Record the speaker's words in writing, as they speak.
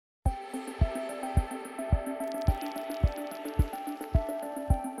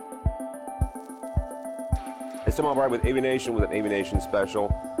It's Tom Albright with AVNation with an AVNation special,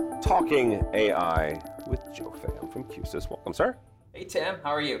 Talking AI with Joe Pham from QSys. Welcome, sir. Hey Tim, how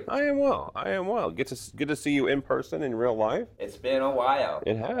are you? I am well. I am well. Good to see you in person in real life. It's been a while.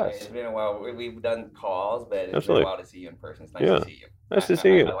 It has. It's been a while. We've done calls, but it's Absolutely. been a while to see you in person. It's nice to see you. Nice to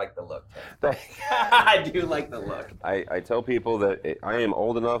see you. I like the look, Tim. I do like the look. I tell people that I am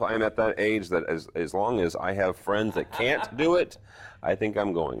old enough, I am at that age that as long as I have friends that can't do it, I think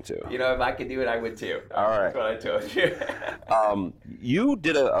I'm going to. You know, if I could do it, I would too. All right. That's what I told you. You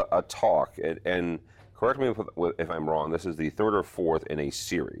did a talk, and correct me if I'm wrong, this is the third or fourth in a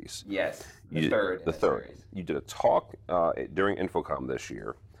series. Yes, the third. The third. Series. You did a talk during InfoComm this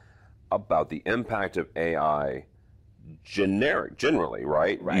year about the impact of AI generally,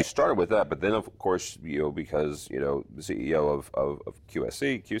 right? You started with that, but then of course, because the CEO of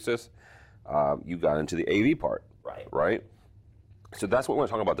QSys, you got into the AV part. Right? So that's what we're going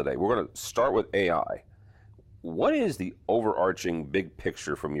to talk about today. We're going to start with AI. What is the overarching big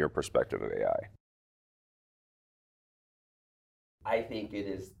picture from your perspective of AI? I think it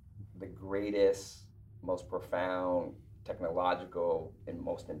is the greatest, most profound, technological, and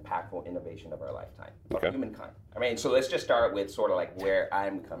most impactful innovation of our lifetime, of humankind. I mean, so let's just start with sort of like where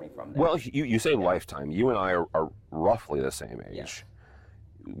I'm coming from there. Well, you say lifetime. You and I are roughly the same age. Yes.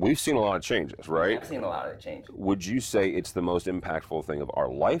 We've seen a lot of changes, right? I've seen a lot of change. Would you say it's the most impactful thing of our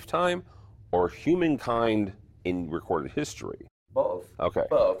lifetime or humankind in recorded history? Both. Okay.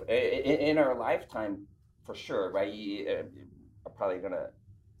 Both. In our lifetime, for sure, right? You are probably going to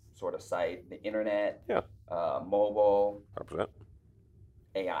sort of cite the internet, mobile, 100%.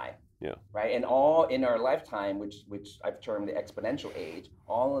 AI. Yeah. Right? And all in our lifetime, which I've termed the exponential age,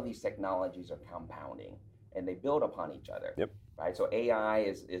 all of these technologies are compounding and they build upon each other. Yep. Right? So AI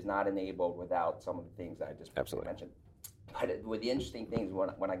is not enabled without some of the things that I just mentioned. But with the interesting things,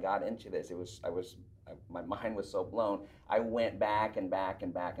 when I got into this, my mind was so blown. I went back and back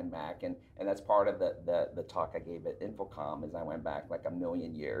and back and back, and that's part of the talk I gave at InfoComm. Is I went back like 1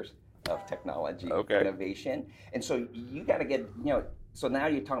 million years of technology innovation, and so you got to get So now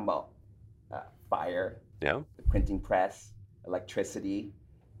you're talking about fire, the printing press, electricity,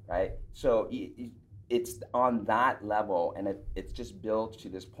 right? So it's on that level, and it's just built to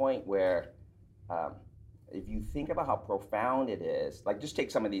this point where. If you think about how profound it is, like just take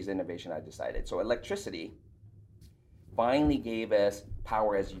some of these innovations I decided. So electricity finally gave us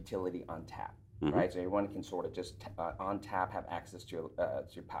power as utility on tap, right? So everyone can sort of just on tap have access to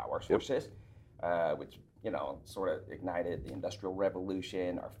power sources, which sort of ignited the Industrial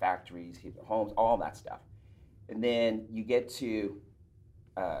Revolution, our factories, homes, all that stuff. And then you get to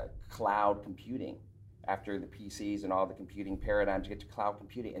cloud computing. After the PCs and all the computing paradigms, you get to cloud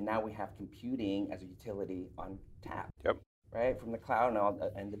computing, and now we have computing as a utility on tap, right, from the cloud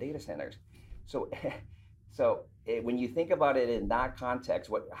and the data centers. So, when you think about it in that context,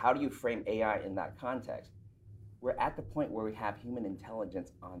 how do you frame AI in that context? We're at the point where we have human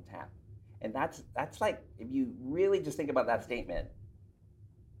intelligence on tap, and that's like, if you really just think about that statement,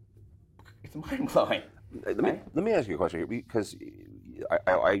 it's mind blowing. Let me ask you a question here, because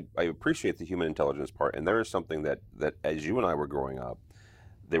I appreciate the human intelligence part, and there is something that as you and I were growing up,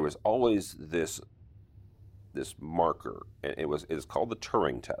 there was always this marker, and it's called the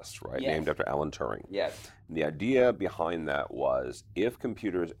Turing test, right? Named after Alan Turing. Yes. And the idea behind that was if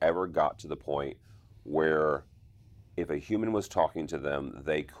computers ever got to the point where if a human was talking to them,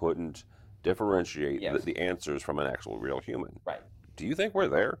 they couldn't differentiate the answers from an actual real human. Right. Do you think we're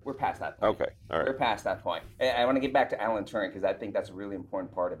there? We're past that point. Okay, all right. We're past that point. I want to get back to Alan Turing because I think that's a really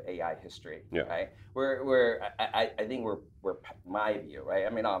important part of AI history. Yeah. Right. I think we're my view, right? I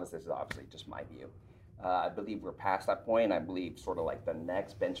mean, obviously, this is obviously just my view. I believe we're past that point. I believe sort of like the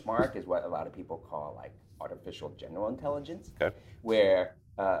next benchmark is what a lot of people call like artificial general intelligence, where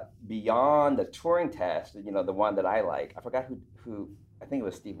beyond the Turing test, the one that I like, I forgot who I think it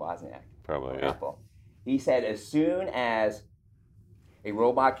was Steve Wozniak. Probably, Apple. He said as soon as a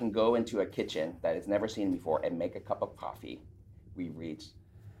robot can go into a kitchen that it's never seen before and make a cup of coffee, we reach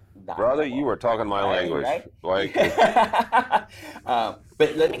that Brother, level. you were talking my language. Right? Like,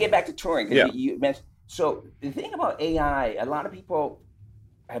 but let me get back to Turing. You mentioned, so the thing about AI, a lot of people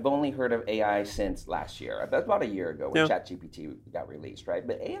have only heard of AI since last year. That's about a year ago when ChatGPT got released, right?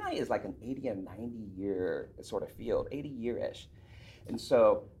 But AI is like an 80 or 90 year sort of field, 80 year-ish. And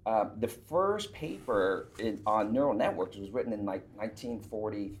so the first paper on neural networks was written in like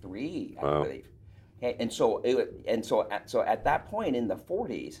 1943, I believe. Okay, and so at that point in the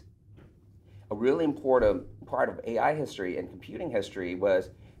 40s, a really important part of AI history and computing history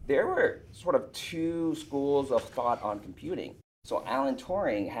was there were sort of two schools of thought on computing. So Alan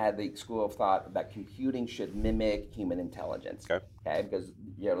Turing had the school of thought that computing should mimic human intelligence. Okay, because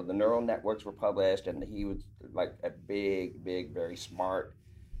the neural networks were published, and he was like a big, very smart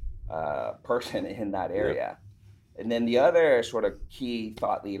person in that area. And then the other sort of key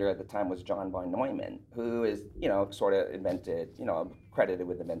thought leader at the time was John von Neumann, who is, sort of invented, credited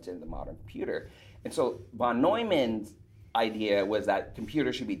with inventing the modern computer. And so von Neumann's idea was that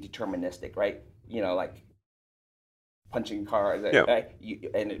computers should be deterministic, right? Like punching cards, right?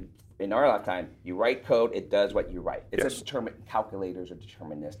 And in our lifetime, you write code, it does what you write. It's calculators are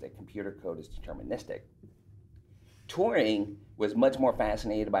deterministic, computer code is deterministic. Turing was much more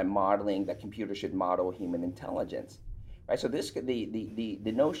fascinated by modeling that computers should model human intelligence, right? So the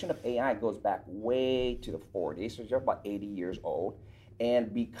notion of AI goes back way to the 40s, so you're about 80 years old.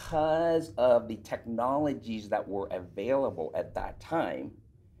 And because of the technologies that were available at that time,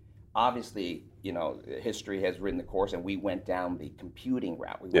 obviously, history has written the course, and we went down the computing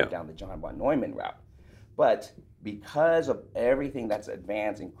route. We went down the John von Neumann route. But because of everything that's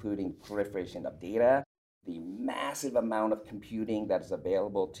advanced, including proliferation of data, the massive amount of computing that is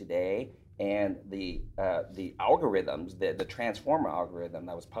available today, and the algorithms, the transformer algorithm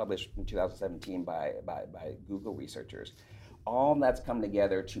that was published in 2017 by Google researchers, all that's come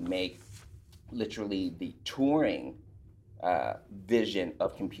together to make literally the Turing vision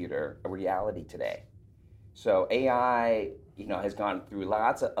of computer a reality today. So AI, has gone through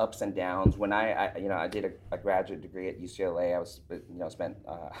lots of ups and downs. When I did a graduate degree at UCLA, I was, spent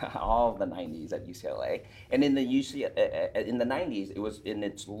all of the 90s at UCLA, and in the in the 90s, it was in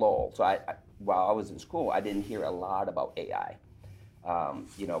its lull. So while I was in school, I didn't hear a lot about AI.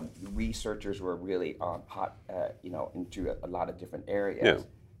 Researchers were really on into a lot of different areas,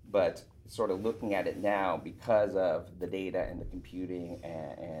 but sort of looking at it now, because of the data and the computing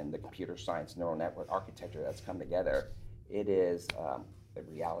and the computer science neural network architecture that's come together, it is a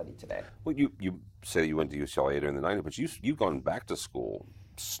reality today. Well, you say you went to UCLA in the 90s, but you've gone back to school,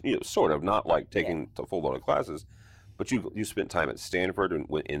 sort of, not like taking a full load of classes, but you spent time at Stanford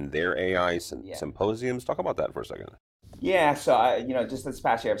in their AI symposiums. Talk about that for a second. Yeah, so just this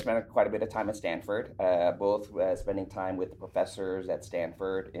past year, I've spent quite a bit of time at Stanford, both spending time with the professors at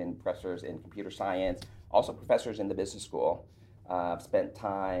Stanford and professors in computer science, also professors in the business school. I've spent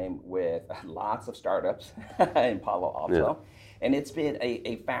time with lots of startups in Palo Alto, and it's been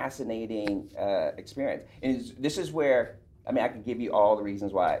a fascinating experience. And this is where, I can give you all the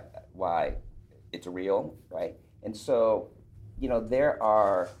reasons why it's real, right? And so, there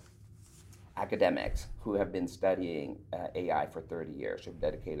are academics who have been studying AI for 30 years, who've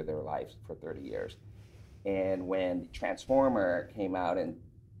dedicated their lives for 30 years. And when the Transformer came out in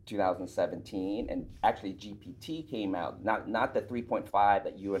 2017, and actually GPT came out, not the 3.5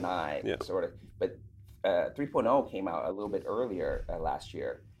 that you and I but 3.0 came out a little bit earlier last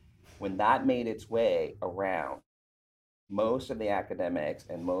year. When that made its way around, most of the academics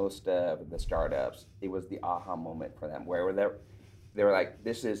and most of the startups, it was the aha moment for them, where they were like,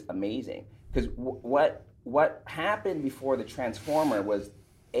 this is amazing. Because what happened before the Transformer was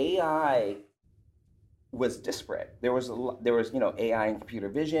AI was disparate. There was AI in computer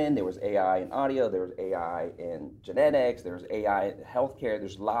vision, there was AI in audio, there was AI in genetics, there was AI in healthcare.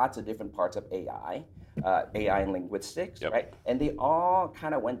 There's lots of different parts of AI, AI in linguistics, right? And they all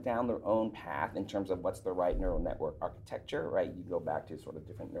kind of went down their own path in terms of what's the right neural network architecture, right? You go back to sort of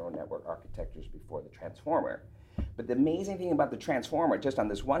different neural network architectures before the Transformer. But the amazing thing about the Transformer, just on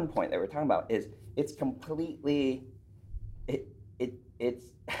this one point that we're talking about, is it's completely,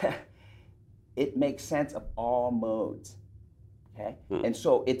 it makes sense of all modes, okay? And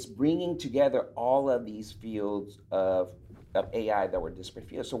so it's bringing together all of these fields of AI that were disparate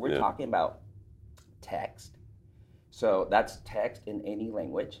fields. So we're talking about text. So that's text in any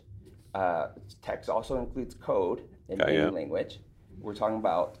language. Text also includes code in any language. We're talking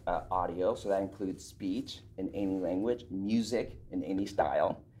about audio, so that includes speech in any language, music in any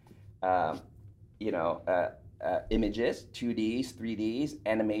style, images, 2Ds, 3Ds,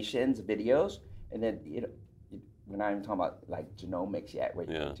 animations, videos, and then we're not even talking about like genomics yet, where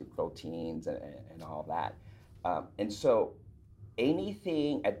you get to proteins and all that. And so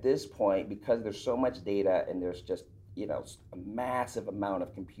anything at this point, because there's so much data and there's just a massive amount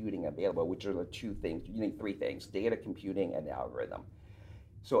of computing available, which are the two things. You need three things: data, computing, and the algorithm.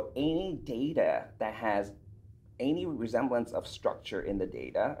 So any data that has any resemblance of structure in the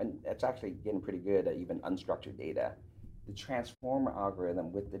data, and it's actually getting pretty good at even unstructured data, the transformer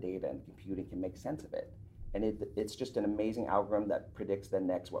algorithm with the data and computing can make sense of it. And it's just an amazing algorithm that predicts the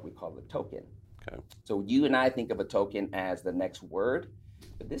next, what we call the token. Okay. So you and I think of a token as the next word,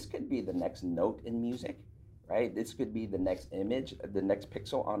 but this could be the next note in music, right? This could be the next image, the next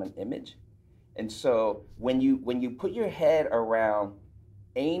pixel on an image. And so when you put your head around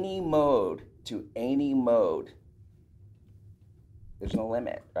any mode to any mode, there's no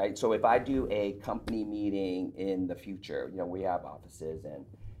limit, right? So if I do a company meeting in the future, we have offices in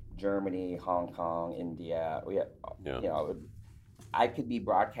Germany, Hong Kong, India. We have, I could be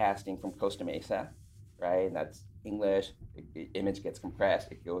broadcasting from Costa Mesa, right? And that's English. Image gets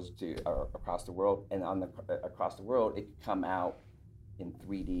compressed. It goes to across the world, and across the world, it could come out in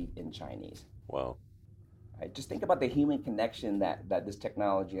 3D in Chinese. Wow. Right? Just think about the human connection that this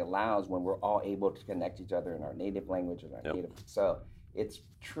technology allows when we're all able to connect each other in our native language and our native. So it's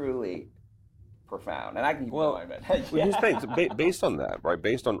truly profound, and I can keep going. But here's the thing. Based on that, right?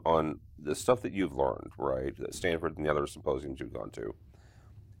 Based on the stuff that you've learned, right, at Stanford and the other symposiums you've gone to,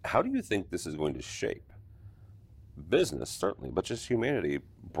 how do you think this is going to shape business, certainly, but just humanity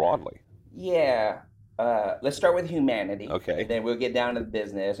broadly? Yeah. Let's start with humanity. Okay. And then we'll get down to the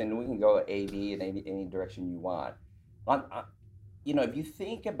business, and we can go AV in any direction you want. If you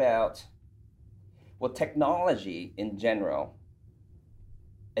think about, technology in general,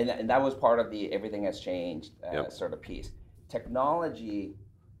 and that was part of the everything has changed sort of piece. Technology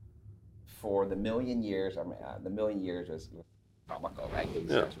for the million years, the million years was comical, right? It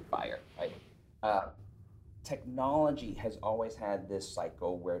starts with fire, right? Technology has always had this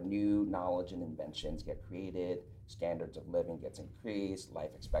cycle where new knowledge and inventions get created, standards of living gets increased,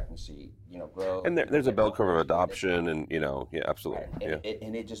 life expectancy, grows. And there's a bell curve of adoption, and absolutely. Right.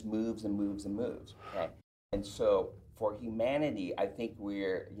 And it just moves and moves and moves. Okay? And so for humanity, I think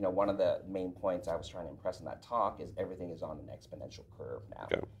we're, one of the main points I was trying to impress in that talk is everything is on an exponential curve now.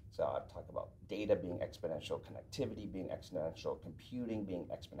 Okay. So I've talked about data being exponential, connectivity being exponential, computing being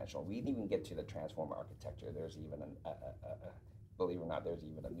exponential. We didn't even get to the transformer architecture. There's even believe it or not, there's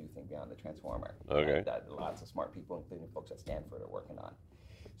even a new thing beyond the transformer. Okay. That lots of smart people, including folks at Stanford, are working on.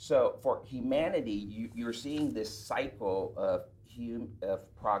 So for humanity, you're seeing this cycle of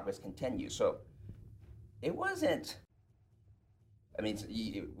progress continue. So it wasn't,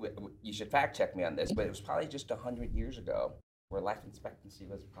 you should fact check me on this, but it was probably just 100 years ago where life expectancy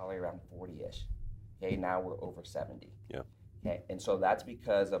was probably around 40-ish. Okay, now we're over 70. Yeah. Okay, and so that's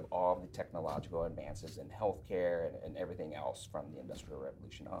because of all the technological advances in healthcare and everything else from the Industrial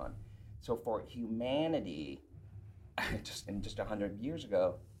Revolution on. So for humanity, just 100 years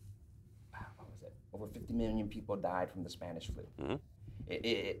ago, what was it? Over 50 million people died from the Spanish flu. Mm-hmm.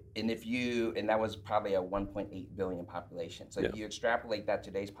 And that was probably a 1.8 billion population. So if you extrapolate that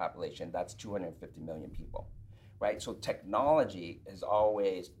to today's population, that's 250 million people, right? So technology has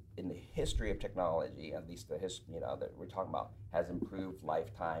always, in the history of technology, at least the history that we're talking about, has improved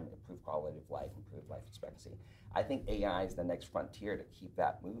lifetime, improved quality of life, improved life expectancy. I think AI is the next frontier to keep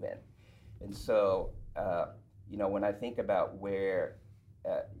that moving. And so, when I think about where,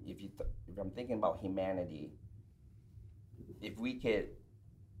 if I'm thinking about humanity, if we could,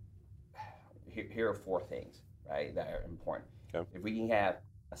 here are 4 things, right, that are important. Okay. If we can have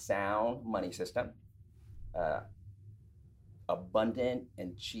a sound money system, abundant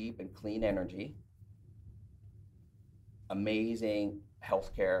and cheap and clean energy, amazing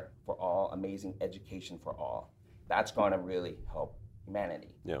healthcare for all, amazing education for all, that's going to really help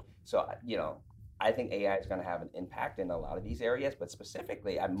humanity. Yeah. So, I think AI is going to have an impact in a lot of these areas, but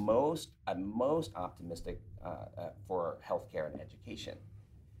specifically, I'm most optimistic for healthcare and education,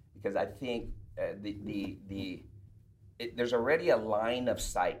 because I think there's already a line of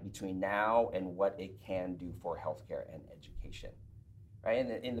sight between now and what it can do for healthcare and education, right?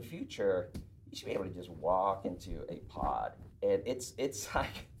 And in the future, you should be able to just walk into a pod, and it's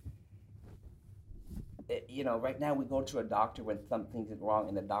like, right now we go to a doctor when something's wrong,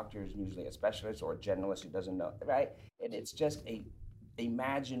 and the doctor is usually a specialist or a generalist who doesn't know, right? And it's just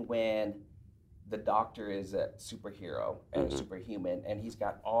imagine when the doctor is a superhero and a superhuman, and he's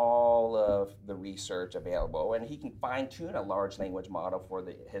got all of the research available, and he can fine-tune a large language model for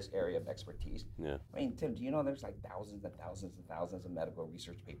his area of expertise. Yeah. Tim, do you know there's like thousands and thousands and thousands of medical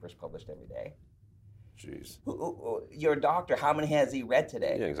research papers published every day? Jeez. Your doctor, how many has he read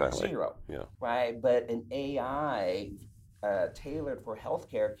today? Yeah, exactly. 0. Yeah. Right? But an AI tailored for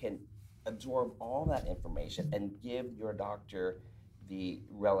healthcare can absorb all that information and give your doctor the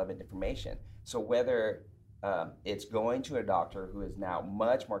relevant information. So whether it's going to a doctor who is now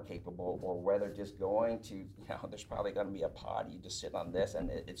much more capable, or whether just going to, there's probably going to be a pod, you just sit on this and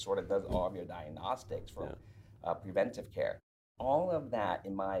it sort of does all of your diagnostics for preventive care. All of that,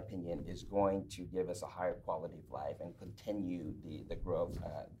 in my opinion, is going to give us a higher quality of life and continue the growth,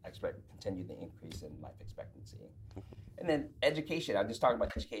 continue the increase in life expectancy. And then education, I'm just talking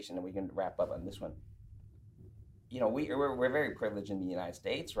about education and we can wrap up on this one. we're very privileged in the United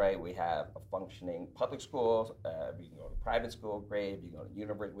States, right? We have a functioning public schools. You can go to private school, great. You can go to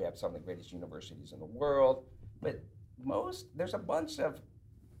university. We have some of the greatest universities in the world. But there's a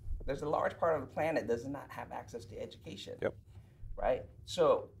large part of the planet that does not have access to education. Yep. Right?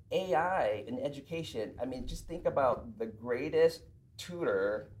 So AI in education, I mean, just think about the greatest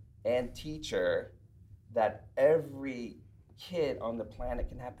tutor and teacher that every kid on the planet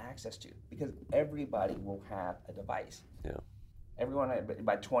can have access to, because everybody will have a device. Yeah. Everyone,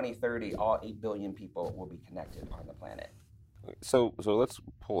 by 2030, all 8 billion people will be connected on the planet. So let's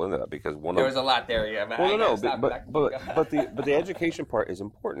pull into that, because there was a lot there, yeah. But the education part is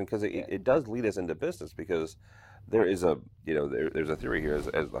important, because it does lead us into business, because there is there's a theory here,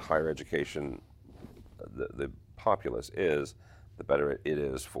 as the higher education the populace is, the better it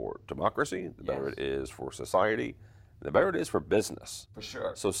is for democracy, the better it is for society, the better it is for business. For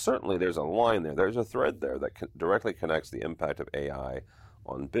sure. So certainly there's a line there. There's a thread there that directly connects the impact of AI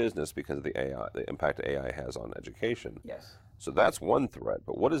on business, because of the impact AI has on education. Yes. So that's one thread.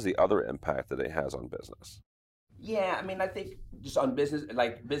 But what is the other impact that it has on business? Yeah, I mean, I think just on business,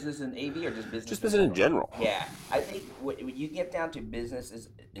 like business in AV, or just business? Just business in general. Yeah, I think when you get down to businesses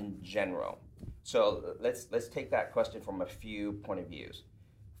in general. So let's take that question from a few point of views.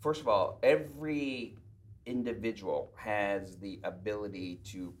 First of all, every individual has the ability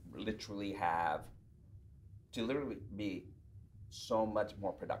to literally be so much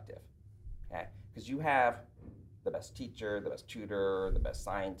more productive, okay? Because you have the best teacher, the best tutor, the best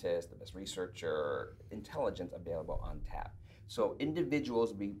scientist, the best researcher, intelligence available on tap. So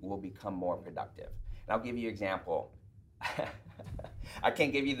individuals will become more productive. And I'll give you an example. I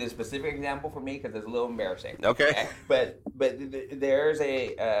can't give you the specific example for me because it's a little embarrassing. Okay. But there's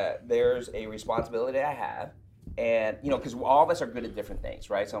a responsibility I have, and because all of us are good at different things,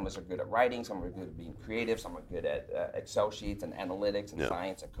 right? Some of us are good at writing, some are good at being creative, some are good at Excel sheets and analytics and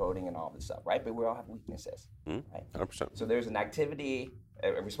science and coding and all this stuff, right? But we all have weaknesses, right? 100%. So there's an activity,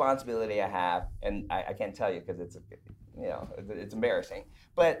 a responsibility I have, and I can't tell you because it's embarrassing,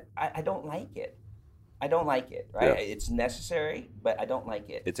 but I don't like it. I don't like it, right? Yeah. It's necessary, but I don't like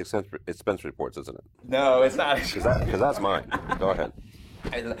it. It's expense reports, isn't it? No, it's not. Because that's mine. Go ahead.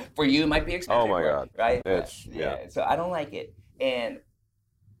 For you, it might be expensive. Oh my God! Right? It's yeah. So I don't like it, and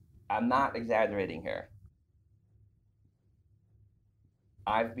I'm not exaggerating here.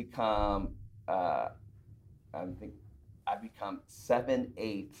 I've become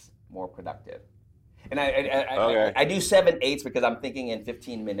 7/8 more productive, and I do 7/8 because I'm thinking in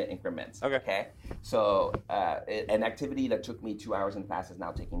 15-minute increments. Okay. So an activity that took me 2 hours in class is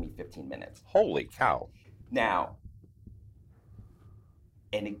now taking me 15 minutes. Holy cow! Now.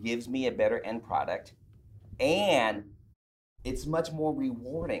 And it gives me a better end product, and it's much more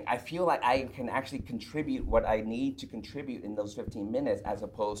rewarding. I feel like I can actually contribute what I need to contribute in those 15 minutes as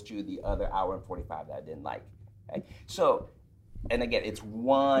opposed to the other hour and 45 that I didn't like. Okay? So, and again, it's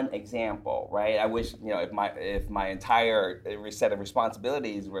one example, right? I wish, if my entire set of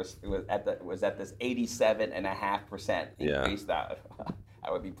responsibilities was at this 87.5% increase, that I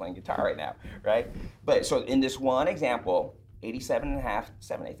would be playing guitar right now, right? But so in this one example,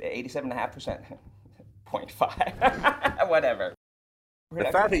 87.5%, 0.5, whatever. The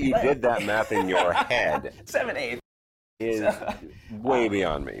fact that you did that math in your head 7/8 is way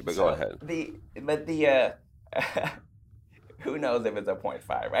beyond me, but go ahead. Who knows if it's a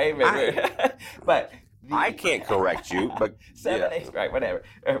 0.5, right? But I can't correct you, but 7/8, right, whatever.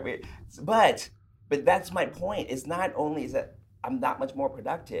 But that's my point. It's not only is that I'm that much more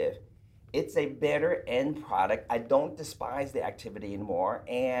productive, it's a better end product. I don't despise the activity anymore,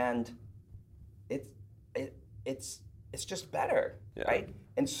 and it's just better, right?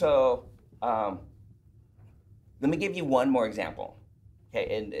 And so, let me give you one more example,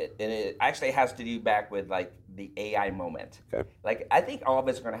 okay? And it actually has to do back with like the AI moment. Okay. Like I think all of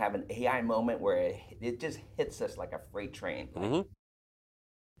us are going to have an AI moment where it just hits us like a freight train. Mm-hmm.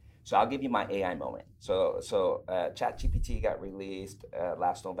 So I'll give you my AI moment. So ChatGPT got released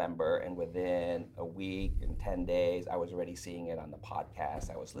last November, and within a week and 10 days, I was already seeing it on the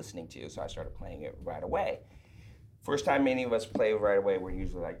podcast I was listening to, so I started playing it right away. First time many of us play right away, we're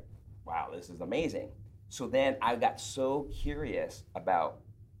usually like, wow, this is amazing. So then I got so curious about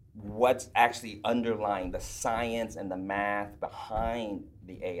what's actually underlying the science and the math behind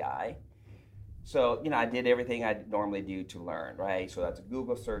the AI. So, I did everything I normally do to learn, right? So that's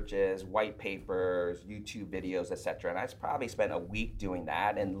Google searches, white papers, YouTube videos, etc. And I probably spent a week doing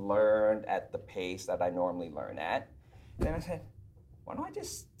that and learned at the pace that I normally learn at. And then I said, why don't I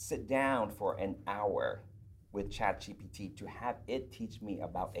just sit down for an hour with ChatGPT to have it teach me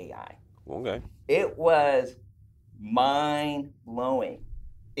about AI? Okay. It was mind blowing.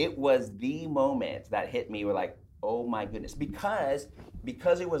 It was the moment that hit me. We're like, oh my goodness, because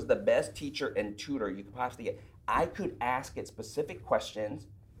it was the best teacher and tutor you could possibly get. I could ask it specific questions,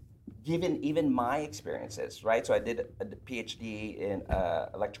 given even my experiences, right? So I did a PhD in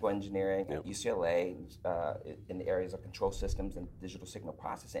electrical engineering at UCLA in the areas of control systems and digital signal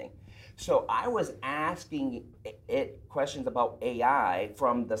processing. So I was asking it questions about AI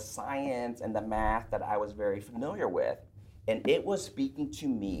from the science and the math that I was very familiar with. And it was speaking to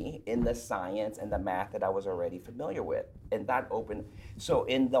me in the science and the math that I was already familiar with. And that opened, so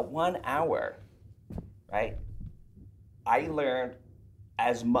in the 1 hour, right, I learned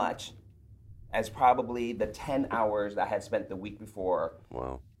as much as probably the 10 hours that I had spent the week before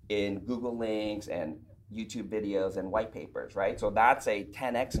in Google links and YouTube videos and white papers, right? So that's a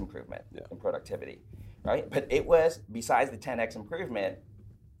 10x improvement in productivity, right? But it was, besides the 10x improvement,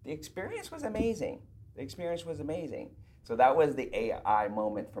 the experience was amazing. So that was the AI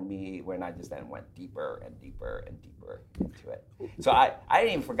moment for me when I just then went deeper and deeper and deeper into it. So I didn't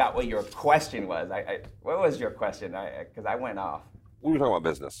even forgot what your question was. What was your question? Because I went off. We were talking about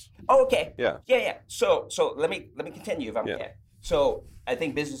business. Oh, okay. Yeah. So let me continue if I can. So I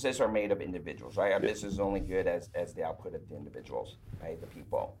think businesses are made of individuals, right? Our business is only good as the output of the individuals, right? The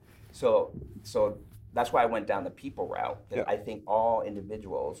people. So that's why I went down the people route. I think all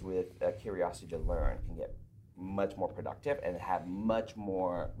individuals with a curiosity to learn can get much more productive and have much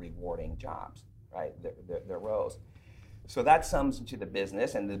more rewarding jobs, right? Their roles. So that sums into the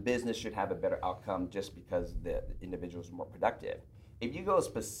business, and the business should have a better outcome just because the individuals are more productive. If you go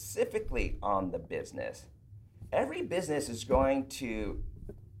specifically on the business, every business is going to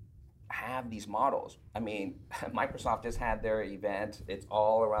have these models. I mean, Microsoft just had their event. It's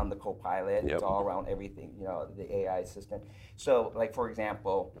all around the Copilot. It's all around everything, the AI assistant. So, like, for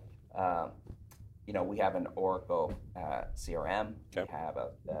example, we have an Oracle CRM. We have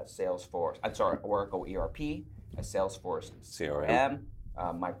a Salesforce. Oracle ERP, a Salesforce CRM,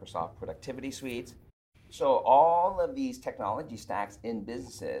 Microsoft Productivity Suites. So all of these technology stacks in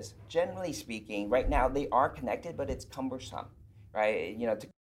businesses, generally speaking, right now they are connected, but it's cumbersome, right? To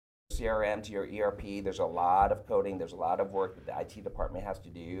CRM to your ERP, there's a lot of coding, there's a lot of work that the IT department has to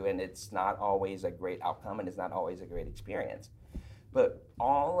do, and it's not always a great outcome, and it's not always a great experience. But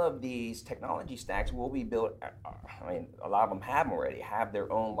all of these technology stacks will be built, a lot of them have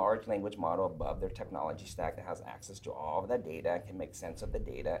their own large language model above their technology stack that has access to all of that data, can make sense of the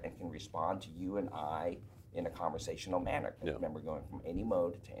data, and can respond to you and I in a conversational manner. Remember, going from any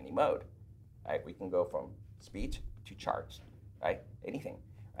mode to any mode, right? We can go from speech to charts, right? Anything,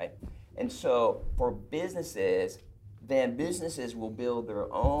 right? And so for businesses, then businesses will build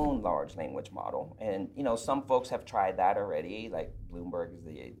their own large language model, and some folks have tried that already. Like Bloomberg is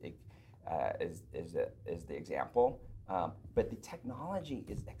the example, but the technology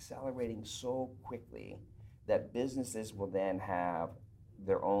is accelerating so quickly that businesses will then have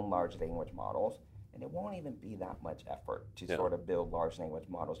their own large language models, and it won't even be that much effort to sort of build large language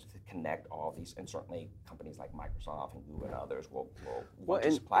models to connect all these. And certainly companies like Microsoft and Google and others will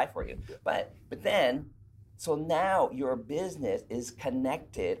supply for you. But then. So now your business is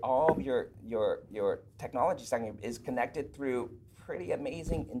connected, all of your technology stack is connected through pretty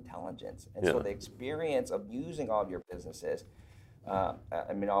amazing intelligence. And so the experience of using all of your businesses, all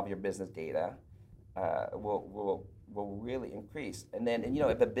of your business data will really increase. And then,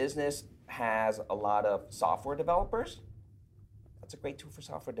 if a business has a lot of software developers, that's a great tool for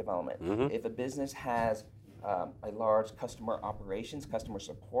software development. Mm-hmm. If a business has a large customer operations, customer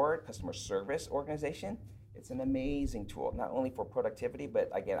support, customer service organization, it's an amazing tool, not only for productivity, but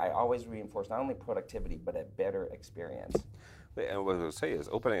again, I always reinforce not only productivity, but a better experience. And what I was going to say is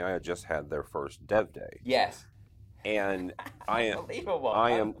OpenAI just had their first dev day. Yes. And Unbelievable.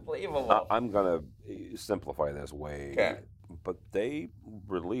 I'm going to simplify this way, but they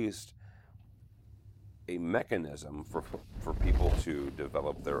released a mechanism for people to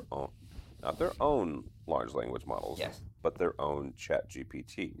develop their own, not their own large language models, but their own chat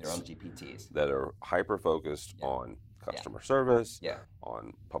GPTs. Their own GPTs. That are hyper-focused on customer service,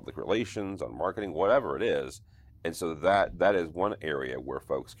 on public relations, on marketing, whatever it is. And so that is one area where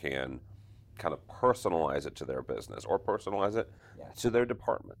folks can kind of personalize it to their business or personalize it to their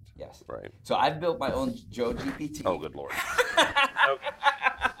department. Yes. Right. So I've built my own Joe GPT. Oh, good Lord.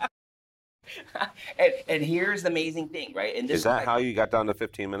 And here's the amazing thing, right? And this is that how you got down to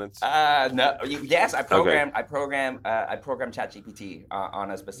 15 minutes? No. Yes, I program ChatGPT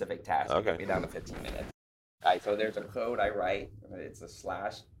on a specific task. Okay. Get down to 15 minutes. All right. So there's a code I write. It's a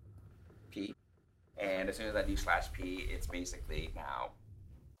 /P, and as soon as I do /P, it's basically now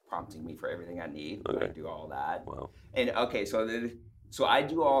prompting me for everything I need. Okay. I do all that. Wow. And okay, so I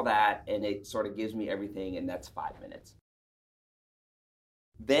do all that, and it sort of gives me everything, and that's 5 minutes.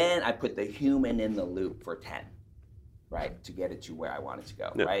 Then I put the human in the loop for 10, right, to get it to where I want it to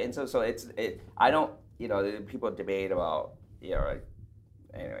go, right? And so I don't, people debate about,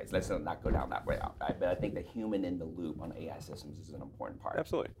 anyways, let's not go down that way out, right? But I think the human in the loop on AI systems is an important part.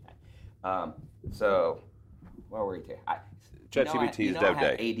 Absolutely. So, where were we to? ChatGPT's dev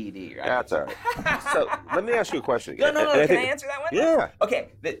day. ADD, right? That's all right. So let me ask you a question. No. Can I answer that one? Yeah. Okay.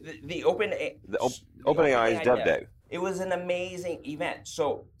 The OpenAI's dev day. It was an amazing event.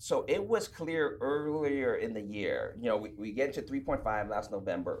 So it was clear earlier in the year. We get to 3.5 last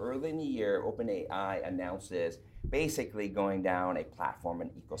November. Early in the year, OpenAI announces basically going down a platform and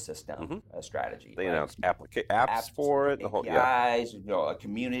ecosystem strategy. They announced apps for it. The whole APIs, a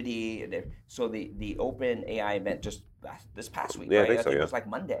community. So the OpenAI event just this past week, right? I think it was like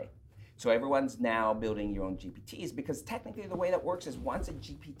Monday. So everyone's now building your own GPTs because technically the way that works is once a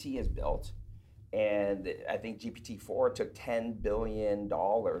GPT is built, and I think GPT-4 took $10 billion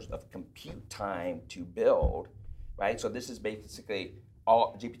of compute time to build, right? So this is basically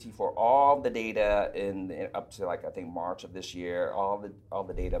all GPT-4, all the data in up to like I think March of this year, all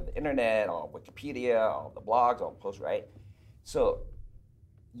the data of the internet, all of Wikipedia, all the blogs, all the posts, right? So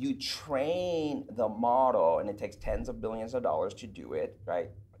you train the model, and it takes tens of billions of dollars to do it, right?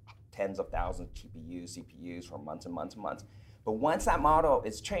 Tens of thousands of GPUs, CPUs for months and months and months. But once that model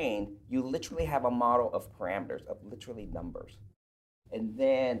is trained, you literally have a model of parameters, of literally numbers. And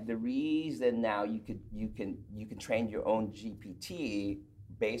then the reason now you can train your own GPT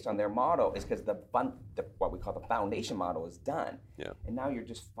based on their model is because what we call the foundation model is done. Yeah. And now you're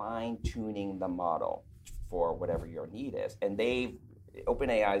just fine-tuning the model for whatever your need is. And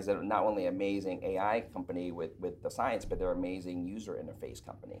OpenAI is not only an amazing AI company with the science, but they're an amazing user interface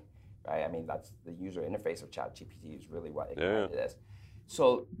company. Right? I mean, that's the user interface of ChatGPT is really what ignited this.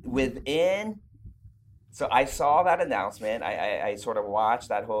 So I saw that announcement. I sort of watched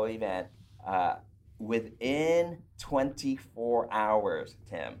that whole event. Within 24 hours,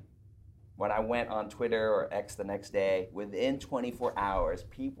 Tim, when I went on Twitter or X the next day, within 24 hours,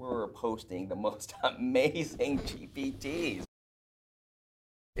 people were posting the most amazing GPTs.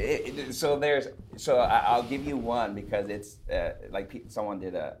 So I'll give you one because it's like someone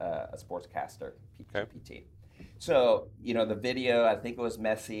did a sportscaster GPT. So the video, I think it was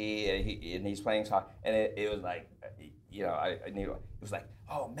Messi, and he's playing soccer, and it was like, I knew it was like,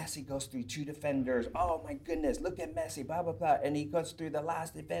 oh, Messi goes through two defenders. Oh my goodness, look at Messi, blah blah blah, and he goes through the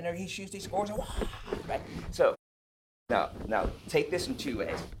last defender. He shoots, he scores, right? So now take this in two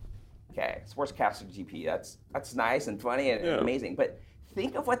ways. Okay, sportscaster GP, that's nice and funny and amazing, but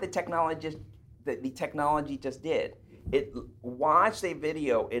think of what the technology just did. It watched a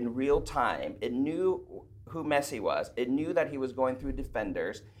video in real time. It knew who Messi was. It knew that he was going through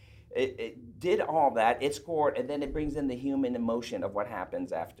defenders. It did all that. It scored, and then it brings in the human emotion of what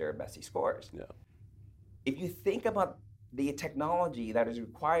happens after Messi scores. Yeah. If you think about the technology that is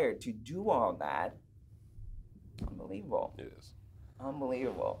required to do all that, unbelievable. It is.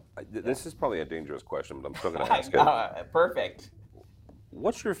 Unbelievable. This is probably a dangerous question, but I'm still going to ask it. Perfect.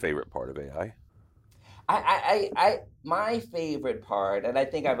 What's your favorite part of AI? My favorite part, and I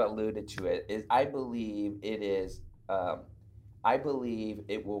think I've alluded to it, is I believe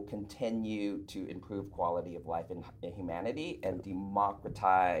it will continue to improve quality of life in humanity and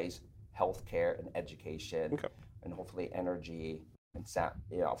democratize healthcare and education and hopefully energy and sound,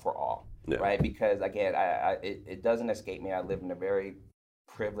 for all, right? Because again, it doesn't escape me. I live in a very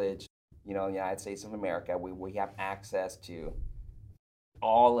privileged, United States of America. We have access to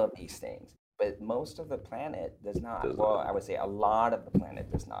all of these things, but most of the planet does not. I would say a lot of the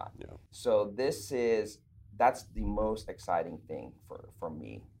planet does not. Yeah. So that's the most exciting thing for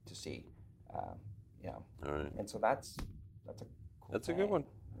me to see. All right. And so that's a cool That's thing. A good one.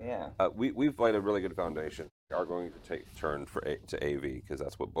 Yeah. We've laid a really good foundation. We are going to take a turn to AV because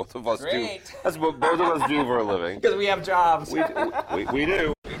that's what both of us do. That's what both of us do for a living. Because we have jobs. We do. We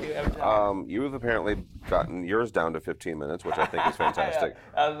do have jobs. You have apparently gotten yours down to 15 minutes, which I think is fantastic.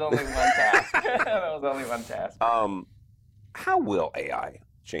 That was only one task. How will AI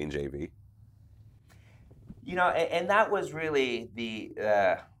change AV? And that was really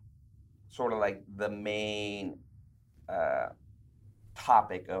the sort of like the main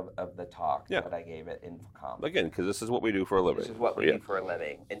topic of the talk that I gave at InfoComm. Again, because this is what we do for a living. This is what we do for a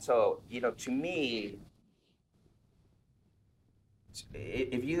living. And so, to me,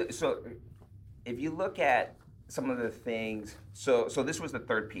 if you look at some of the things, so this was the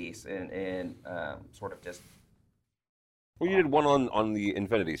third piece, and sort of just Well, you did one on the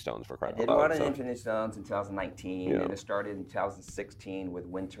Infinity Stones for crying out loud. I did one on Infinity Stones in 2019, Yeah. and it started in 2016 with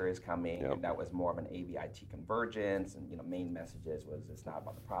Winter is Coming, Yep. and that was more of an AV-IT convergence, and main messages was it's not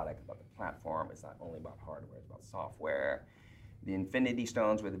about the product, it's about the platform, it's not only about hardware, it's about software. The Infinity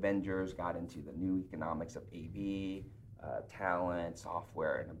Stones with Avengers got into the new economics of AV, talent,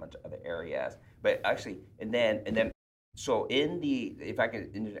 software, and a bunch of other areas. But actually, and then, so in the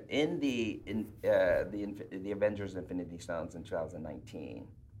Avengers Infinity Stones in 2019,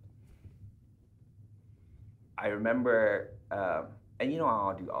 I remember, and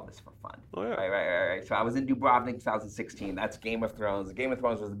I'll do all this for fun. Oh, yeah. Right. So I was in Dubrovnik in 2016. That's Game of Thrones. Game of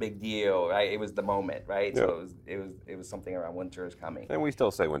Thrones was a big deal, right? It was the moment, right? Yeah. So it was something around Winter is Coming. And we still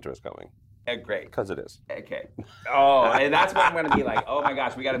say Winter is Coming. Great. Because it is. Okay. Oh, and that's when I'm going to be like, oh my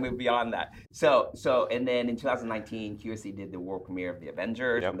gosh, we got to move beyond that. So, and then in 2019, QSC did the world premiere of the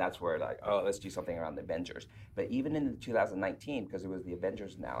Avengers, Yep. and that's where let's do something around the Avengers. But even in 2019, because it was the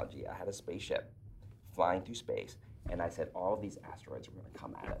Avengers analogy, I had a spaceship flying through space, and I said all of these asteroids were going to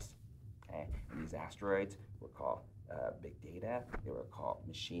come at us. Okay, and these asteroids were called big data. They were called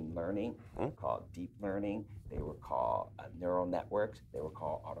machine learning. They were called deep learning. They were called neural networks. They were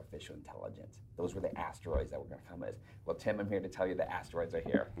called artificial intelligence. Those were the asteroids that were going to come at us. Well, Tim, I'm here to tell you the asteroids are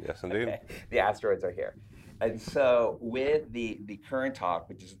here. Yes, indeed. Okay? The asteroids are here. And so with the current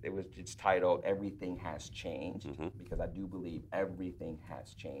talk, it's titled "Everything Has Changed," because I do believe everything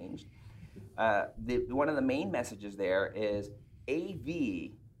has changed. One of the main messages there is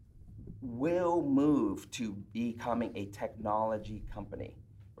AV will move to becoming a technology company,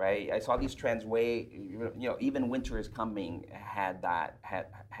 right? I saw these trends even Winter is Coming had that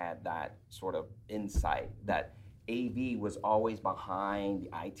sort of insight that AV was always behind the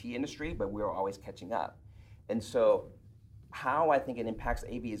IT industry, but we were always catching up. And so how I think it impacts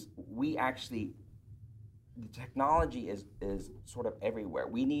AV is the technology is sort of everywhere.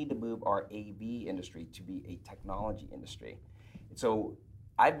 We need to move our AV industry to be a technology industry. So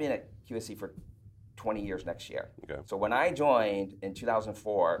I've been at QSC for 20 years next year. Okay. So when I joined in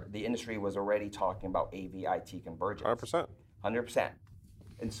 2004, the industry was already talking about AV-IT convergence. 100%. 100%.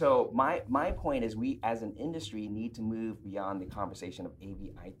 And so my point is we as an industry need to move beyond the conversation of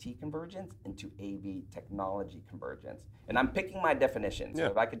AV-IT convergence into AV technology convergence. And I'm picking my definitions. Yeah.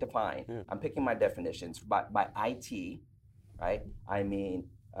 So if I could define, I'm picking my definitions. By IT, right, I mean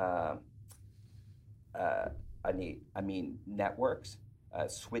networks,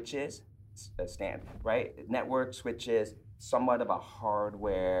 switches, right? Network switches, somewhat of a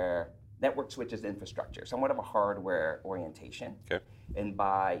hardware, network switches infrastructure, somewhat of a hardware orientation. Okay. And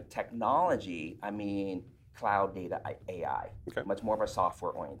by technology, I mean cloud data AI, much more of a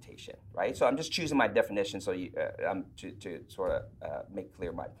software orientation, right? So I'm just choosing my definition so to sort of make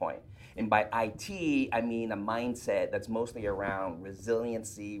clear my point. And by IT, I mean a mindset that's mostly around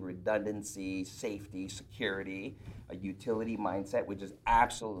resiliency, redundancy, safety, security, a utility mindset, which is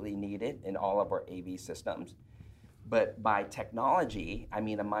absolutely needed in all of our AV systems. But by technology, I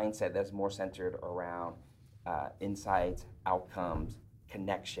mean a mindset that's more centered around insights, outcomes,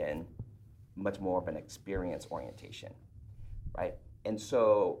 connection, much more of an experience orientation, right? And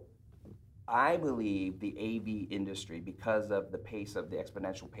so I believe the AV industry, because of the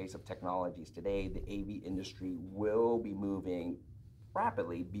exponential pace of technologies today, the AV industry will be moving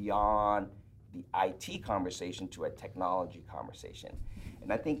rapidly beyond the IT conversation to a technology conversation.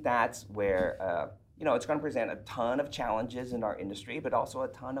 And I think that's where it's going to present a ton of challenges in our industry, but also a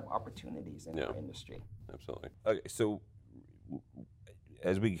ton of opportunities in our industry. Absolutely. Okay, so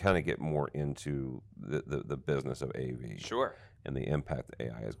as we kind of get more into the business of AV, sure, and the impact that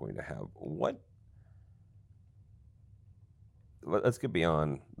AI is going to have, let's get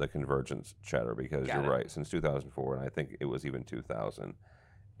beyond the convergence chatter, because you're right. Since 2004, and I think it was even 2000,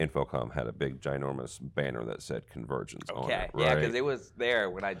 Infocom had a big, ginormous banner that said convergence on it. Right? Yeah, because it was there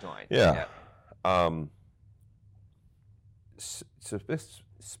when I joined. Yeah.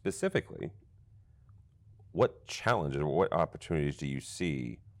 Specifically, what challenges or what opportunities do you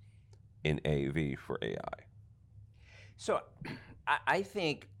see in AV for AI? So, I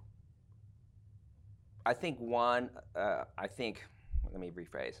think let me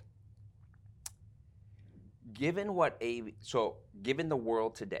rephrase. Given the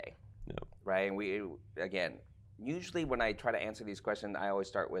world today, right? And usually when I try to answer these questions, I always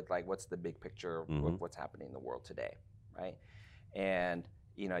start with what's the big picture of what's happening in the world today, right? And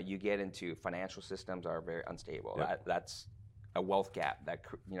you get into financial systems are very unstable. Yep. That's a wealth gap that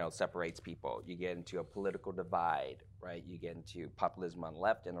separates people. You get into a political divide, right? You get into populism on the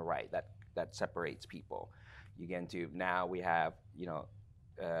left and the right that separates people. You get into now we have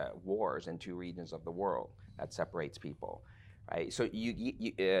wars in two regions of the world that separates people. right? So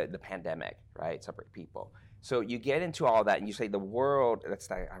the pandemic, right, separate people. So you get into all that and you say the world, that's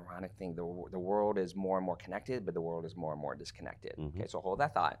the ironic thing, the world is more and more connected, but the world is more and more disconnected. Okay, so hold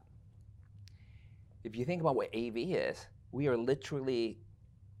that thought. If you think about what AV is, we are literally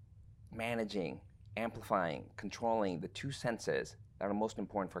managing, amplifying, controlling the two senses that are most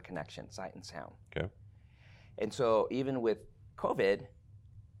important for connection, sight and sound. Okay. And so even with COVID,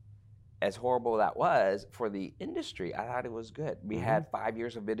 as horrible that was for the industry, I thought it was good. We had 5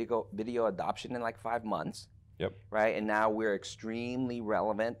 years of video adoption in like 5 months. Yep. Right, and now we're extremely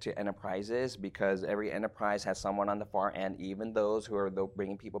relevant to enterprises because every enterprise has someone on the far end, even those who are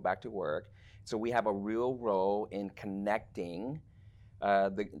bringing people back to work. So we have a real role in connecting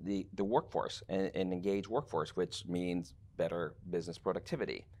the workforce and engaged workforce, which means better business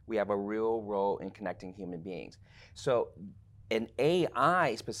productivity. We have a real role in connecting human beings. So an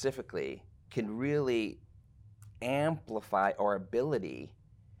AI specifically can really amplify our ability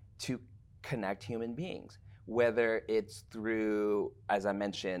to connect human beings, whether it's through, as I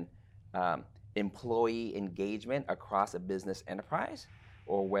mentioned, employee engagement across a business enterprise,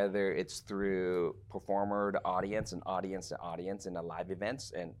 or whether it's through performer to audience and audience to audience in the live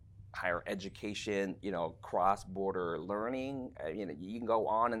events and higher education, cross-border learning. You can go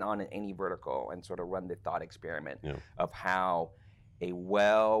on in any vertical and sort of run the thought experiment of how a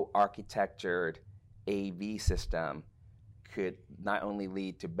well-architectured AV system could not only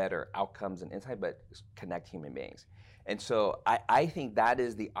lead to better outcomes and insight, but connect human beings. And so I think that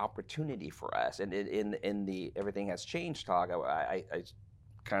is the opportunity for us. And in the Everything Has Changed talk, I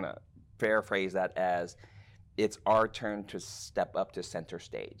kind of paraphrase that as it's our turn to step up to center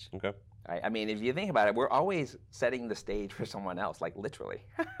stage. Okay. Right? I mean, if you think about it, we're always setting the stage for someone else, like literally.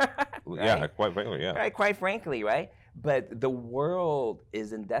 Right? Yeah, quite frankly, yeah. Right, quite frankly, right? But the world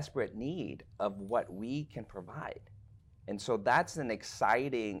is in desperate need of what we can provide. And so that's an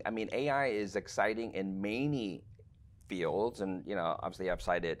exciting, AI is exciting in many fields. And, obviously I've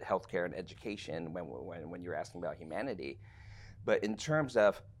cited healthcare and education when you're asking about humanity. But in terms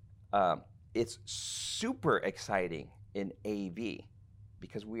of, it's super exciting in AV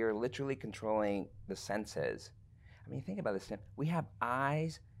because we are literally controlling the senses. Think about this, Tim. We have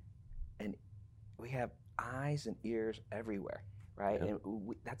eyes and ears everywhere, right? Yeah.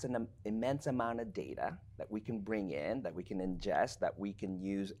 And that's an immense amount of data that we can bring in, that we can ingest, that we can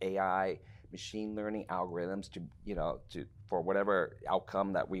use AI machine learning algorithms to for whatever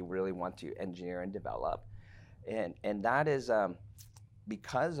outcome that we really want to engineer and develop. And that is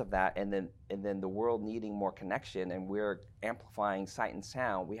because of that, and then the world needing more connection, and we're amplifying sight and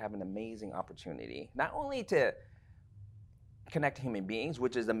sound. We have an amazing opportunity, not only to connect human beings,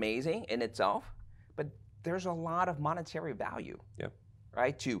 which is amazing in itself, but there's a lot of monetary value,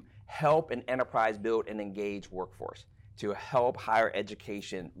 right? To help an enterprise build an engaged workforce, to help higher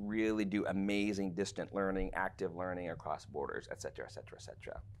education really do amazing distant learning, active learning across borders, et cetera, et cetera, et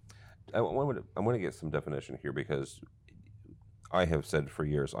cetera. I want to get some definition here because I have said for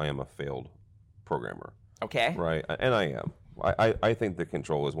years I am a failed programmer. Okay. Right, and I am. I think the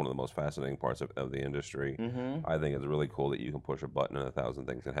control is one of the most fascinating parts of the industry. Mm-hmm. I think it's really cool that you can push a button and 1,000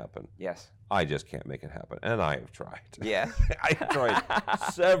 things can happen. Yes. I just can't make it happen, and I have tried. Yeah. I've tried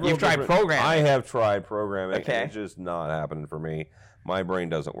several. You've tried programming. I have tried programming, okay. and it's just not happening for me. My brain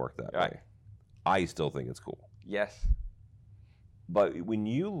doesn't work that way. I still think it's cool. Yes. But when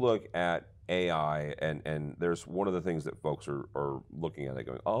you look at AI, and there's one of the things that folks are looking at it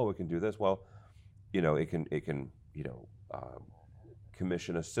going, oh, it can do this. Well, it can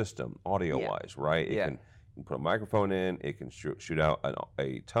commission a system audio-wise, right? It can put a microphone in, it can shoot out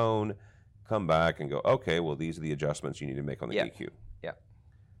a tone, come back and go, okay, well, these are the adjustments you need to make on the EQ. Yeah.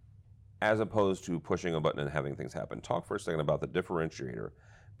 As opposed to pushing a button and having things happen. Talk for a second about the differentiator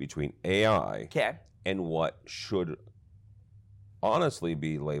between AI and what should honestly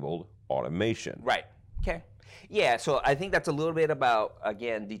be labeled automation. Right. Okay. Yeah, so I think that's a little bit about,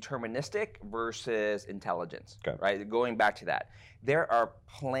 again, deterministic versus intelligence, right? Going back to that, there are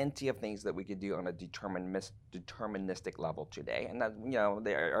plenty of things that we could do on a deterministic level today, and that,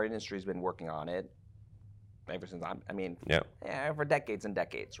 our industry's been working on it ever since for decades and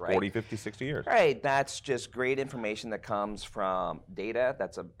decades, right? 40, 50, 60 years. Right, that's just great information that comes from data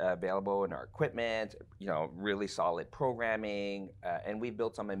that's available in our equipment, really solid programming, and we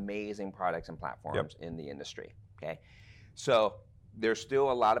built some amazing products and platforms in the industry, okay? So there's still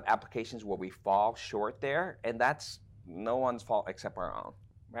a lot of applications where we fall short there, and that's no one's fault except our own.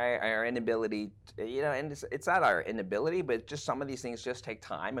 Right, our inability, and it's not our inability, but just some of these things just take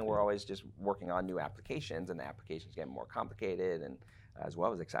time, and we're always just working on new applications, and the applications get more complicated and as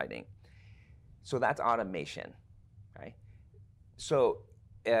well as exciting. So that's automation, right? So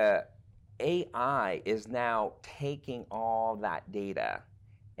AI is now taking all that data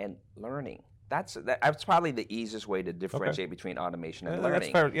and learning. That's probably the easiest way to differentiate between automation and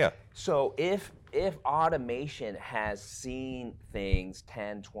learning. That's fair, yeah. So if automation has seen things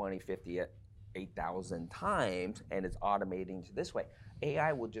 10, 20, 50, 8,000 times and it's automating to this way,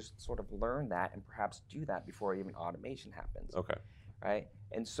 AI will just sort of learn that and perhaps do that before even automation happens. Okay. Right?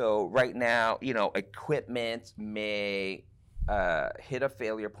 And so right now, equipment may hit a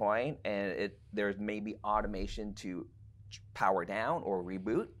failure point and there's maybe automation to power down or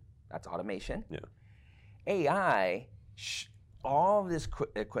reboot. That's automation. Yeah. AI, all of this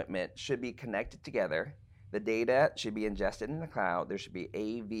equipment should be connected together. The data should be ingested in the cloud. There should be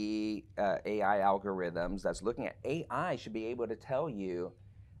AI algorithms that's looking at AI should be able to tell you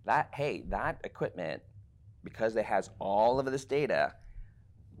that, hey, that equipment, because it has all of this data,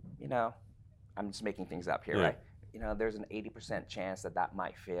 I'm just making things up here, right? There's an 80% chance that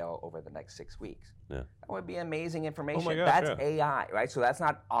might fail over the next 6 weeks. Yeah. That would be amazing information. Oh my gosh, that's AI, right? So that's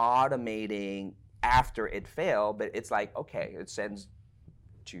not automating after it failed, but it's like, okay, it sends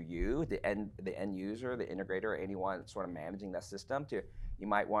to you, the end user, the integrator, or anyone sort of managing that system. You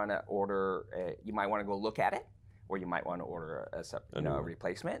might want to order, you might want to go look at it, or you might want to order a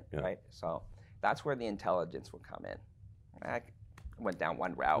replacement, right? So that's where the intelligence will come in. I went down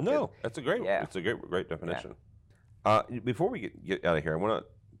one route. No, that's a great, it's a great definition. Yeah. Before we get out of here, I want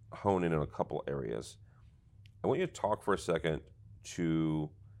to hone in on a couple areas. I want you to talk for a second to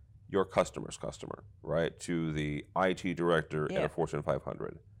your customer's customer, right? To the IT director at a Fortune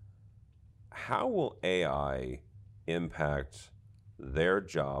 500. How will AI impact their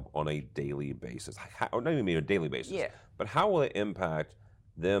job on a daily basis? Or not even a daily basis, but how will it impact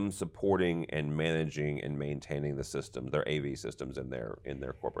them supporting and managing and maintaining the systems, their AV systems in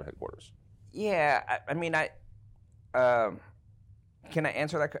their corporate headquarters? Yeah, can I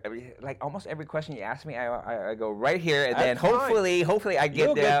answer that? Like almost every question you ask me, I go right here, and then hopefully I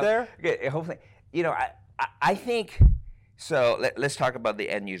get there. Hopefully, I think. So let's talk about the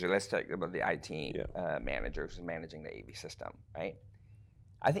end user. Let's talk about the IT manager who's managing the AV system, right?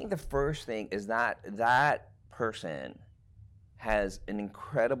 I think the first thing is that person has an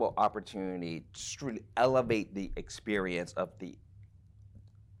incredible opportunity to really elevate the experience of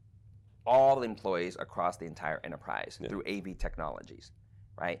all employees across the entire enterprise through AV technologies,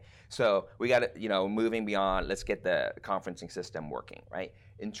 right? So we got to, moving beyond, let's get the conferencing system working, right?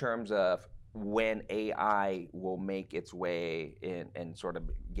 In terms of when AI will make its way in and sort of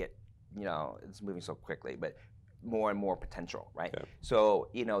get, it's moving so quickly, but more and more potential, right? Yeah. So,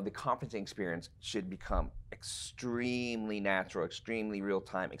 the conferencing experience should become extremely natural, extremely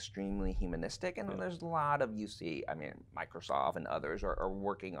real-time, extremely humanistic, and there's a lot of Microsoft and others are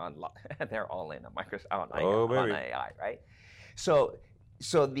working on, they're all in on Microsoft, on AI, right? So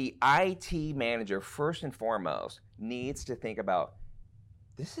the IT manager, first and foremost, needs to think about,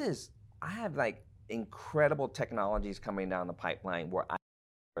 I have incredible technologies coming down the pipeline where I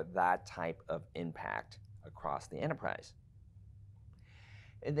have that type of impact across the enterprise.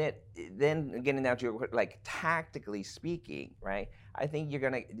 And then getting down to tactically speaking, right? I think you're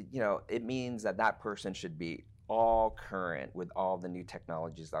gonna, it means that person should be all current with all the new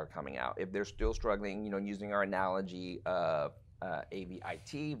technologies that are coming out. If they're still struggling, using our analogy of AV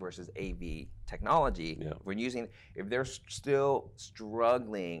IT versus AV technology, if they're still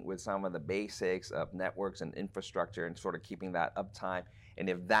struggling with some of the basics of networks and infrastructure and sort of keeping that uptime, and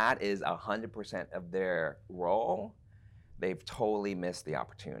if that is 100% of their role, they've totally missed the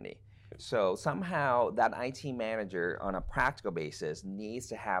opportunity. So somehow that IT manager on a practical basis needs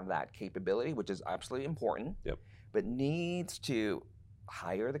to have that capability, which is absolutely important, but needs to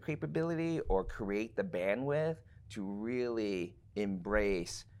hire the capability or create the bandwidth to really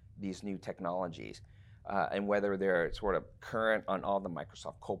embrace these new technologies. And whether they're sort of current on all the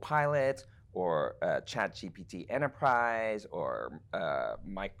Microsoft Copilots or ChatGPT Enterprise or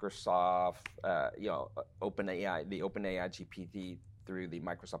Microsoft, OpenAI, the OpenAI GPT through the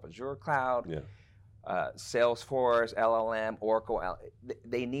Microsoft Azure Cloud, Salesforce, LLM, Oracle,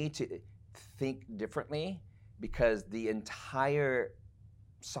 they need to think differently because the entire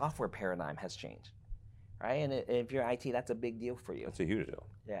software paradigm has changed, right? And if you're IT, that's a big deal for you. That's a huge deal.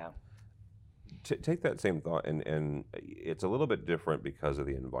 Yeah. Take that same thought, and it's a little bit different because of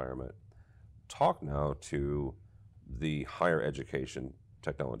the environment. Talk now to the higher education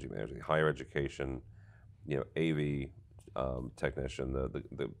technology manager, the higher education, AV technician,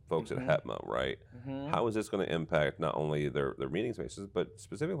 the folks at HETMA, right? How is this going to impact not only their meeting spaces, but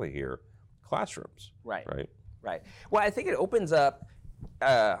specifically here, classrooms? Right. Right. Right. Well, I think it opens up.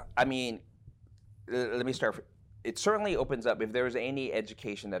 Let me start. it certainly opens up, if there's any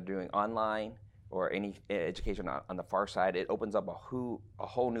education that they're doing online or any education on the far side, it opens up a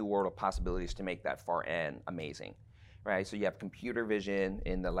whole new world of possibilities to make that far end amazing, right? So you have computer vision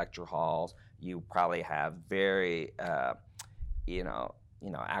in the lecture halls. You probably have very,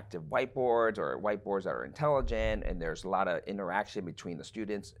 active whiteboards or whiteboards that are intelligent, and there's a lot of interaction between the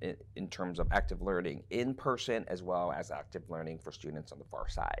students in terms of active learning in person as well as active learning for students on the far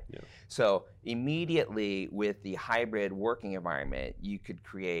side. Yeah. So immediately with the hybrid working environment, you could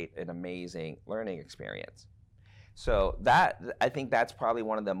create an amazing learning experience. So I think that's probably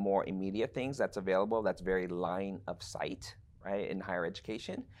one of the more immediate things that's available, that's very line of sight, right, in higher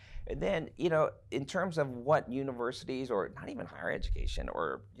education. And then, in terms of what universities, or not even higher education,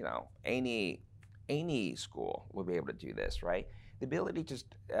 or, any school will be able to do this, right? The ability to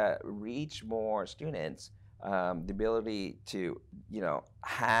reach more students, the ability to,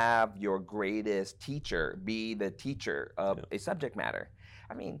 have your greatest teacher be the teacher of a subject matter.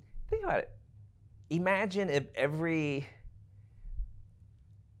 I mean, think about it. Imagine if every,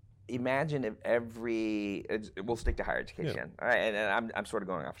 we'll stick to higher education, all right? And I'm sort of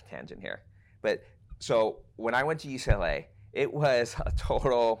going off a tangent here. But so when I went to UCLA, it was a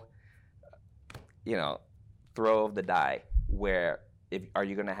total, throw of the die, where are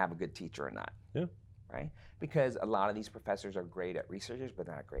you going to have a good teacher or not? Yeah. Right? Because a lot of these professors are great at researchers, but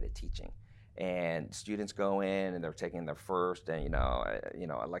they're not great at teaching. And students go in and they're taking their first,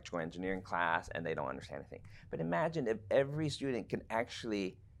 electrical engineering class, and they don't understand anything. But imagine if every student can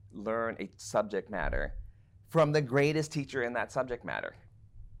actually learn a subject matter from the greatest teacher in that subject matter.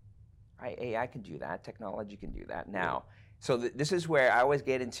 Right? AI can do that. Technology can do that now. Yeah. So this is where I always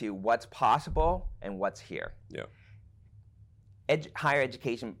get into what's possible and what's here. Yeah. Higher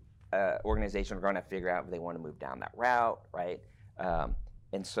education organizations are going to figure out if they want to move down that route, right?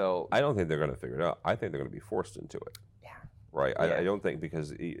 And so I don't think they're going to figure it out. I think they're going to be forced into it. Yeah. Right. Yeah. I don't think,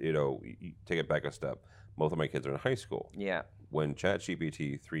 because you take it back a step. Both of my kids are in high school. Yeah. When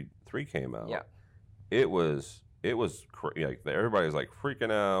ChatGPT 3 came out, it was like everybody was like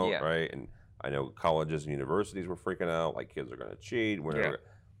freaking out, right? And I know colleges and universities were freaking out, like kids are going to cheat.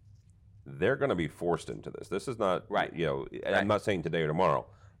 They're going to be forced into this. This is not right. And I'm not saying today or tomorrow,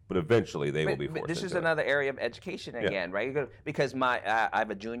 but eventually they will be forced. But this is another area of education again, right? Because I have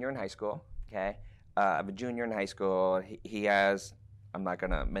a junior in high school. Okay, I have a junior in high school. He has. I'm not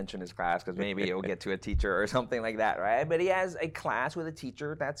going to mention his class because maybe it'll get to a teacher or something like that, right? But he has a class with a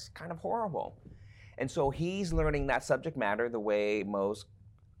teacher that's kind of horrible. And so he's learning that subject matter the way most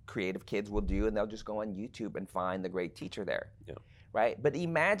creative kids will do, and they'll just go on YouTube and find the great teacher there, right? But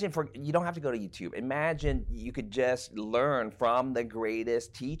imagine, you don't have to go to YouTube. Imagine you could just learn from the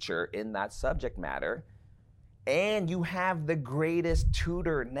greatest teacher in that subject matter, and you have the greatest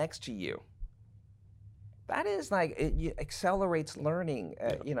tutor next to you. That is it accelerates learning.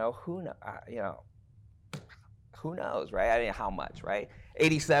 Who knows, right? I mean, how much, right?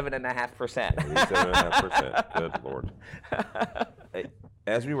 87.5%. 87.5%. Good Lord.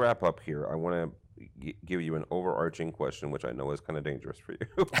 As we wrap up here, I want to give you an overarching question, which I know is kind of dangerous for you.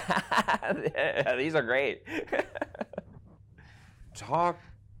 These are great.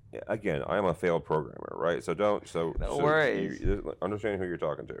 Again, I'm a failed programmer, right? So no worries. Understand who you're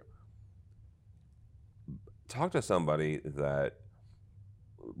talking to. Talk to somebody that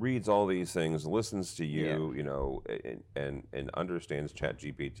reads all these things, listens to you, and understands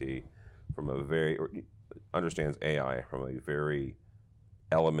ChatGPT understands AI from a very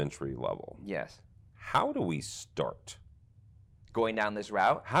elementary level. Yes. How do we start going down this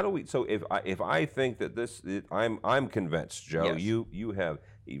route? How do we? So if I think that I'm convinced, Joe, yes. you have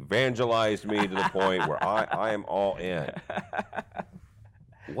evangelized me to the point where I am all in.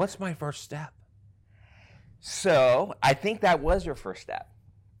 What's my first step? So I think that was your first step.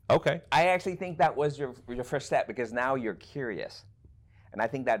 Okay. I actually think that was your first step, because now you're curious. And I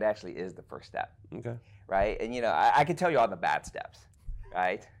think that actually is the first step. Okay. Right? And I can tell you all the bad steps,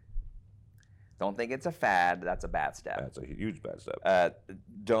 right? Don't think it's a fad. That's a bad step. That's a huge bad step.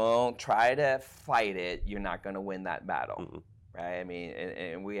 Don't try to fight it. You're not going to win that battle. Mm-mm. Right? I mean,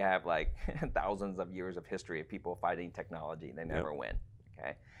 and we have thousands of years of history of people fighting technology. They never win.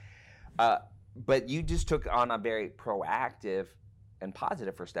 Okay. But you just took on a very proactive and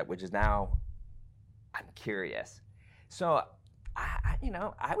positive first step, which is now I'm curious. So,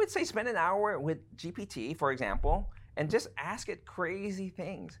 I would say spend an hour with GPT, for example, and just ask it crazy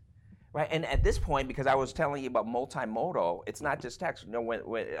things. Right, and at this point, because I was telling you about multimodal, it's not just text. When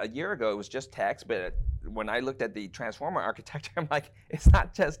a year ago it was just text, but when I looked at the transformer architecture, I'm like, it's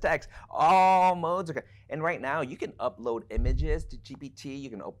not just text. All modes are. And right now, you can upload images to GPT. You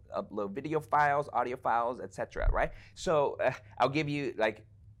can upload video files, audio files, etc. Right. So I'll give you like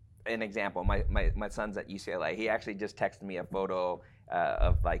an example. My son's at UCLA. He actually just texted me a photo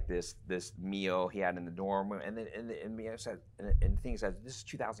of like this meal he had in the dorm, and then and the thing says, this is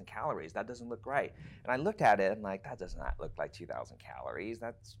 2,000 calories. That doesn't look right. And I looked at it and like, that does not look like 2,000 calories.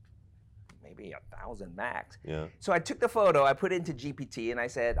 That's maybe 1,000 max. Yeah. So I took the photo, I put it into GPT, and I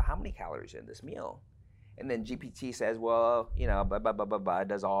said, how many calories are in this meal? And then GPT says, well, you know, blah, blah, blah, blah, blah. It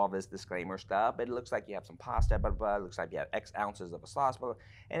does all this disclaimer stuff, but it looks like you have some pasta, blah, blah, blah. It looks like you have X ounces of a sauce, blah, blah.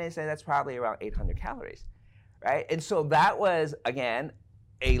 And it said that's probably around 800 calories, right? And so that was, again,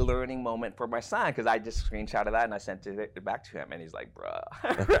 a learning moment for my son, because I just screenshotted that and I sent it back to him, and he's like,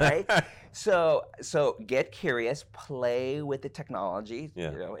 bruh, right? So get curious, play with the technology.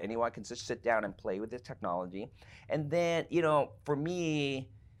 Yeah. You know, anyone can just sit down and play with the technology. And then, you know, for me,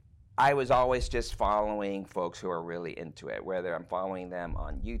 I was always just following folks who are really into it, whether I'm following them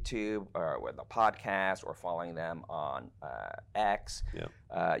on YouTube or with a podcast or following them on X.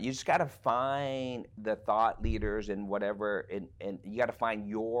 Yeah. You just got to find the thought leaders and whatever, and you got to find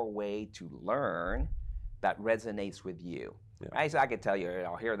your way to learn that resonates with you. Yeah. Right? So I could tell you,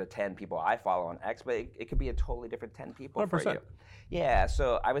 here are the 10 people I follow on X, but it could be a totally different 10 people 100%. For you. Yeah,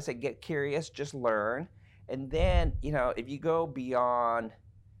 so I would say get curious, just learn. And then, you know, if you go beyond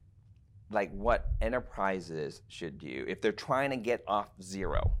like what enterprises should do if they're trying to get off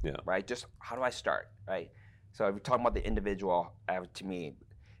zero, yeah. right? Just how do I start, right? So if we're talking about the individual, to me,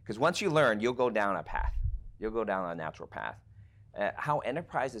 because once you learn, you'll go down a path. You'll go down a natural path. How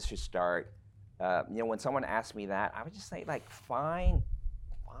enterprises should start, you know, when someone asks me that, I would just say, like, find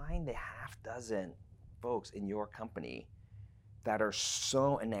the half dozen folks in your company that are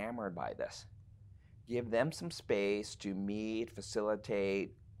so enamored by this. Give them some space to meet,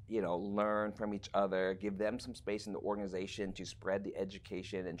 facilitate, you know, learn from each other, give them some space in the organization to spread the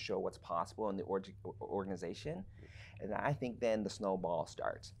education and show what's possible in the organization. And I think then the snowball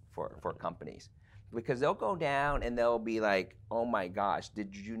starts for companies. Because they'll go down and they'll be like, oh my gosh,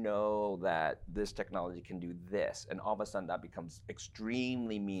 did you know that this technology can do this? And all of a sudden that becomes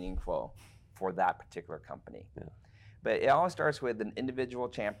extremely meaningful for that particular company. Yeah. But it all starts with an individual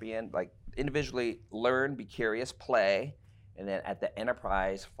champion, like individually learn, be curious, play. And then at the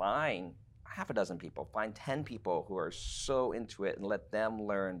enterprise, find half a dozen people, find 10 people who are so into it and let them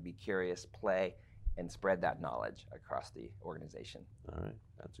learn, be curious, play, and spread that knowledge across the organization. All right,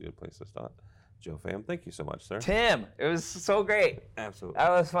 that's a good place to start. Joe Pham, thank you so much, sir. Tim, it was so great. Absolutely. That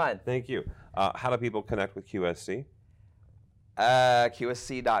was fun. Thank you. How do people connect with QSC?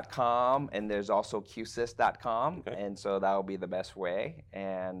 QSC.com, and there's also QSys.com, okay. And so that will be the best way.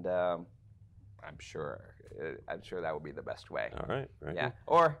 And I'm sure that would be the best way. All right. Very yeah. good.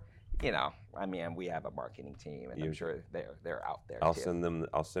 Or, you know, I mean, we have a marketing team, and I'm sure they're out there.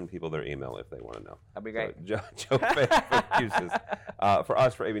 I'll send people their email if they want to know. That'd be great. So, Joe Pham for QSys. For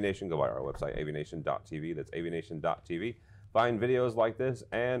us, for AVNation, go by our website, avnation.tv. That's avnation.tv. Find videos like this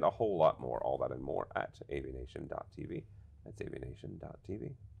and a whole lot more, all that and more at avnation.tv. That's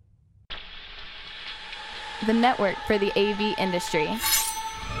avnation.tv. The network for the AV industry.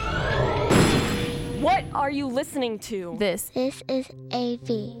 What are you listening to? This is AV.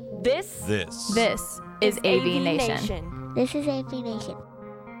 This is AVNation. This is AVNation.